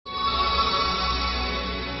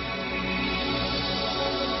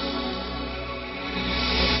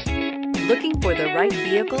Looking for the right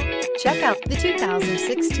vehicle? Check out the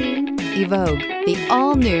 2016 Evoque. The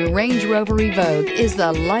all-new Range Rover Evoque is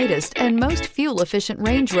the lightest and most fuel-efficient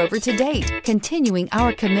Range Rover to date, continuing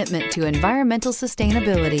our commitment to environmental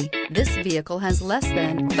sustainability. This vehicle has less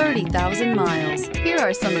than 30,000 miles. Here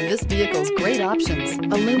are some of this vehicle's great options: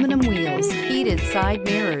 aluminum wheels, heated side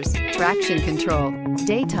mirrors, traction control,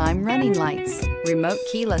 daytime running lights, remote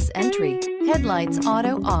keyless entry, headlights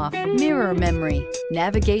auto off, mirror memory,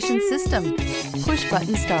 navigation system, push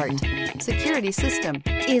button start, security system.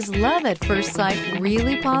 Is love at first sight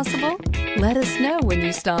really possible? Let us know when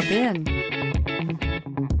you stop in.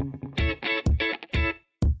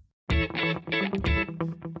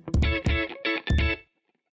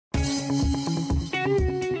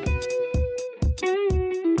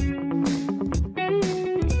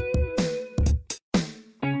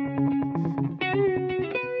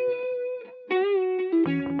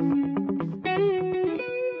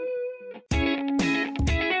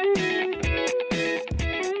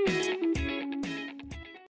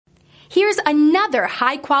 Here's another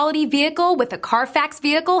high-quality vehicle with a Carfax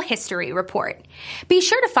Vehicle History Report. Be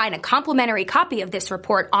sure to find a complimentary copy of this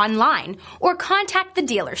report online or contact the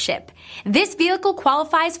dealership. This vehicle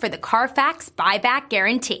qualifies for the Carfax Buyback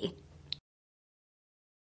Guarantee.